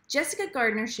 Jessica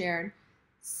Gardner shared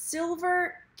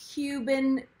silver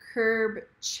Cuban curb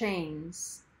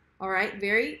chains. All right,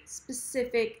 very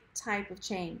specific type of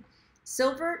chain.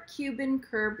 Silver Cuban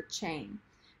curb chain.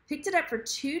 Picked it up for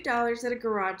 $2 at a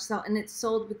garage sale, and it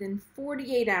sold within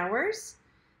 48 hours.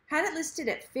 Had it listed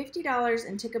at $50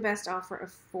 and took a best offer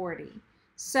of $40.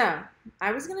 So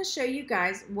I was going to show you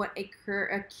guys what a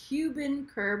Cuban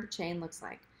curb chain looks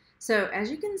like. So as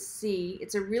you can see,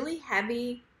 it's a really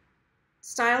heavy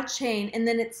style chain, and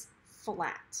then it's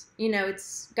flat. You know,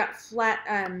 it's got flat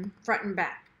front and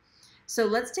back. So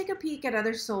let's take a peek at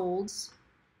other solds.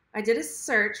 I did a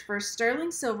search for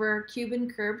sterling silver Cuban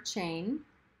curb chain,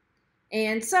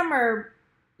 and some are,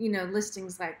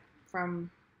 listings like from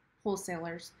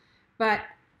wholesalers. But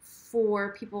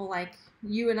for people like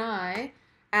you and I,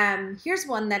 here's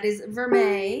one that is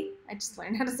vermeil. I just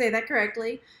learned how to say that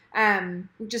correctly.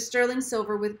 Just sterling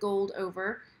silver with gold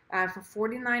over for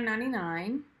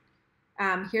 $49.99.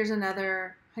 Here's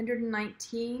another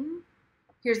 119.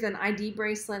 Here's an ID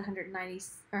bracelet, 190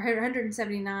 or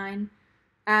 179.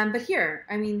 But here,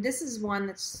 I mean, this is one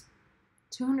that's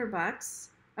 $200.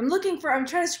 I'm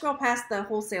trying to scroll past the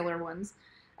wholesaler ones.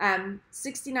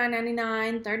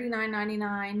 $69.99,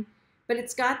 $39.99, but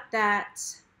it's got that.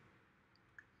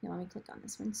 Let me click on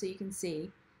this one so you can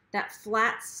see that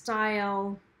flat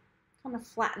style, kind of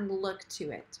flattened look to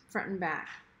it, front and back.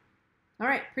 All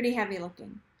right, pretty heavy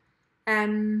looking.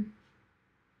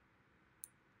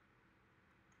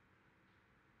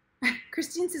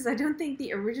 Christine says, I don't think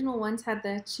the original ones had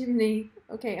the chimney.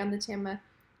 Okay, on the Tamaguchi?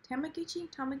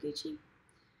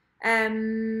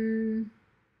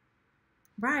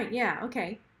 Right, yeah,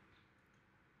 okay.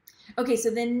 Okay, so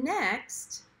then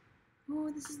next,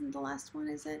 this isn't the last one,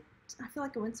 is it? I feel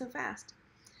like it went so fast.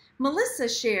 Melissa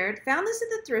shared, found this at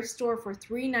the thrift store for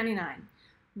 $3.99.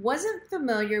 Wasn't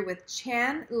familiar with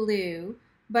Chan Liu,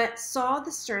 but saw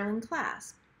the sterling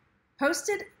clasp.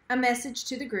 Posted a message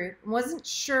to the group, wasn't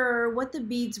sure what the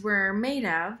beads were made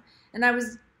of, and I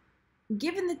was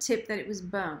given the tip that it was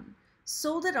bone.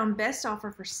 Sold it on best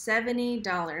offer for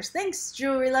 $70. Thanks,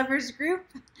 Jewelry Lovers Group.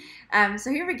 So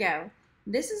here we go.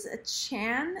 This is a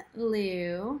Chan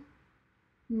Liu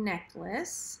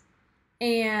necklace,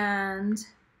 and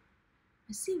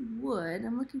I see wood.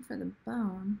 I'm looking for the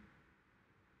bone.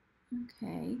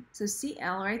 Okay, so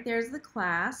CL right there is the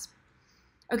clasp.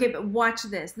 Okay, but watch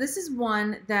this. This is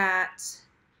one that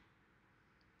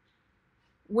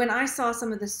when I saw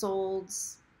some of the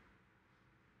solds,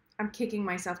 I'm kicking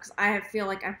myself because I feel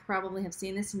like I probably have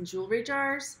seen this in jewelry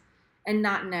jars and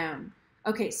not known.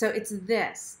 Okay, so it's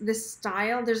this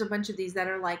style. There's a bunch of these that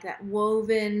are like that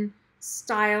woven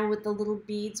style with the little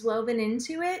beads woven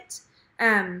into it.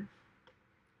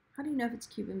 How do you know if it's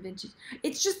Cuban vintage?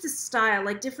 It's just the style.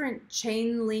 Like different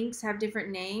chain links have different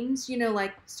names,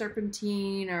 like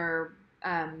serpentine or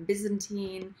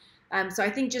Byzantine. So I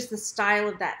think just the style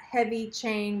of that heavy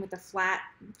chain with the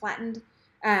flattened,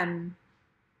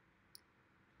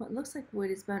 what looks like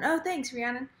wood is bone. Oh, thanks,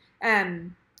 Rhiannon.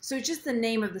 So it's just the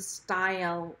name of the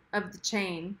style of the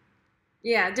chain.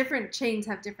 Yeah, different chains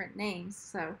have different names.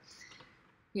 So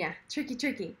yeah,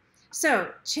 tricky.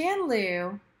 So Chan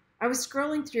Liu, I was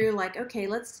scrolling through like, okay,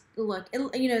 let's look.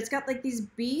 It's got like these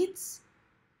beads.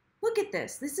 Look at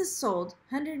this. This is sold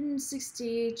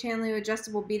 160 Chan Liu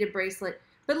adjustable beaded bracelet.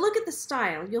 But look at the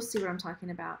style. You'll see what I'm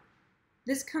talking about.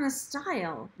 This kind of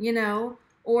style,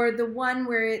 or the one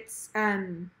where it's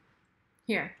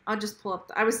here. I'll just pull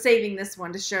up. I was saving this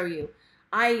one to show you.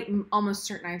 I'm almost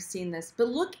certain I've seen this. But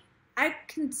look, I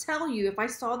can tell you if I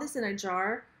saw this in a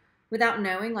jar without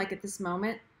knowing, like at this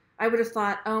moment, I would have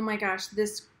thought, oh my gosh,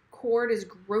 this cord is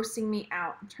grossing me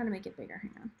out. I'm trying to make it bigger.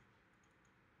 Hang on.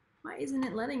 Why isn't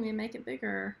it letting me make it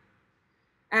bigger?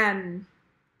 Hang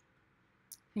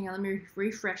on, let me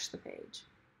refresh the page.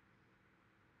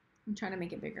 I'm trying to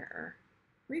make it bigger.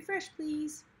 Refresh,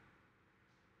 please.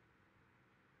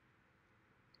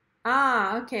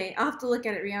 Okay. I'll have to look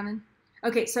at it, Rhiannon.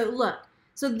 Okay, so look.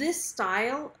 So this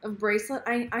style of bracelet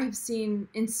I have seen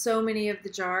in so many of the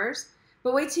jars.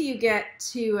 But wait till you get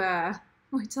to,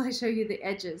 wait till I show you the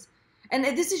edges. And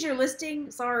this is your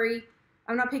listing. Sorry,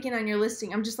 I'm not picking on your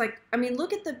listing. I'm just like, I mean,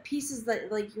 look at the pieces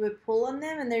that like you would pull on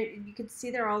them, and you could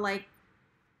see they're all like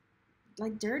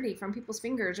dirty from people's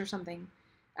fingers or something.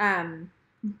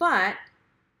 But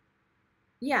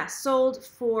yeah, sold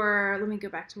for. Let me go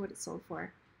back to what it sold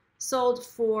for. Sold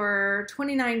for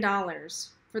 $29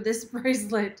 for this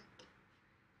bracelet.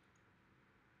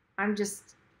 I'm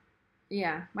just.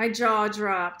 Yeah, my jaw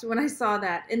dropped when I saw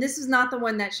that. And this is not the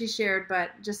one that she shared,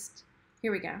 but just,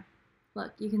 here we go.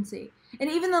 Look, you can see.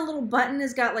 And even the little button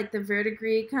has got like the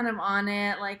verdigris kind of on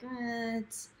it. Like,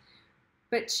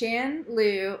 But Chan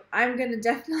Liu, I'm going to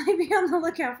definitely be on the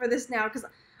lookout for this now because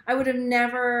I would have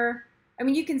never, I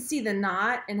mean, you can see the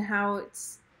knot and how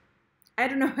it's, I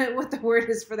don't know what the word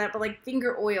is for that, but like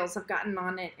finger oils have gotten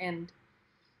on it and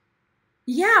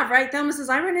yeah, right. Thelma says,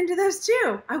 I run into those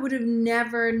too. I would have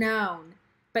never known.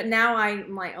 But now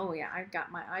I'm like, oh yeah, I've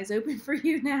got my eyes open for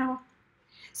you now.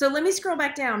 So let me scroll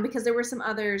back down because there were some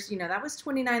others. That was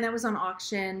 $29. That was on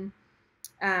auction.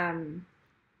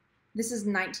 This is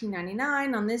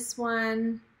 $19.99 on this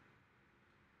one.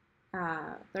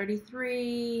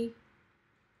 $33.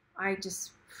 I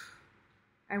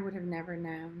would have never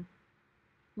known.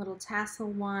 Little tassel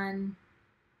one.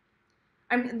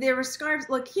 There were scarves.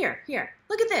 Look here.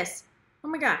 Look at this. Oh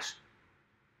my gosh.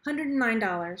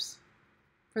 $109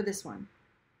 for this one.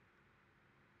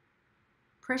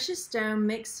 Precious Stone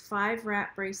Mix 5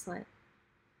 Wrap Bracelet.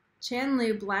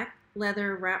 Chanlu Black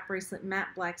Leather Wrap Bracelet, Matte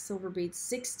Black Silver Beads,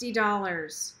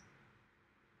 $60.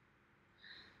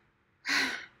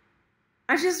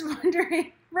 I'm just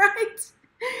wondering, right?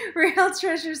 Real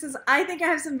Treasure says, I think I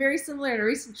have some very similar in a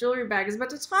recent jewelry bag. I was about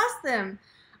to toss them.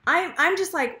 I'm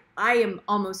just like, I am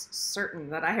almost certain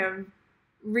that I have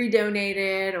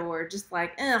redonated or just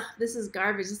like, ugh, this is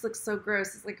garbage. This looks so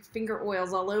gross. It's like finger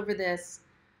oils all over this.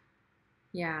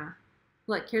 Yeah.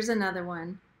 Look, here's another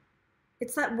one.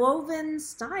 It's that woven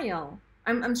style.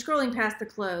 I'm scrolling past the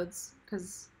clothes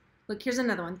because, look, here's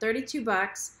another one.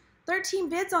 $32. 13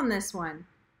 bids on this one.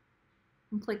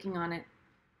 I'm clicking on it.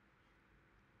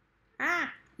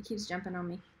 Ah, it keeps jumping on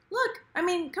me. Look, I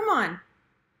mean, come on.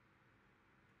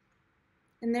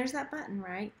 And there's that button,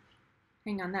 right?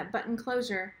 Hang on, that button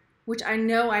closure, which I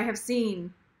know I have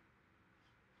seen.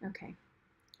 Okay,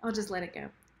 I'll just let it go.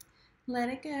 Let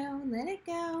it go, let it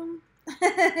go.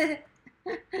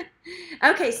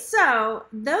 Okay, so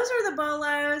those are the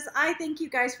Bolos. I thank you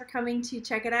guys for coming to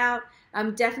check it out.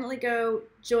 Definitely go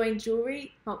join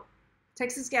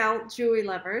Texas Gal Jewelry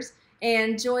Lovers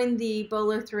and join the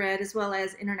Bolo thread as well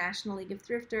as International League of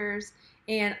Thrifters.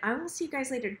 And I will see you guys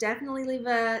later. Definitely leave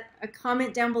a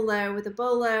comment down below with a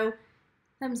Bolo,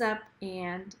 thumbs up,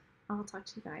 and I'll talk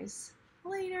to you guys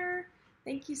later.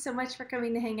 Thank you so much for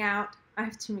coming to hang out. I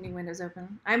have too many windows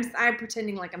open. I'm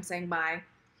pretending like I'm saying bye,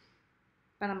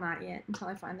 but I'm not yet until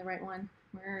I find the right one.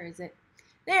 Where is it?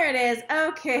 There it is.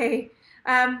 Okay.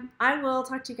 I will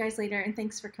talk to you guys later, and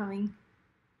thanks for coming.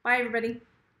 Bye, everybody.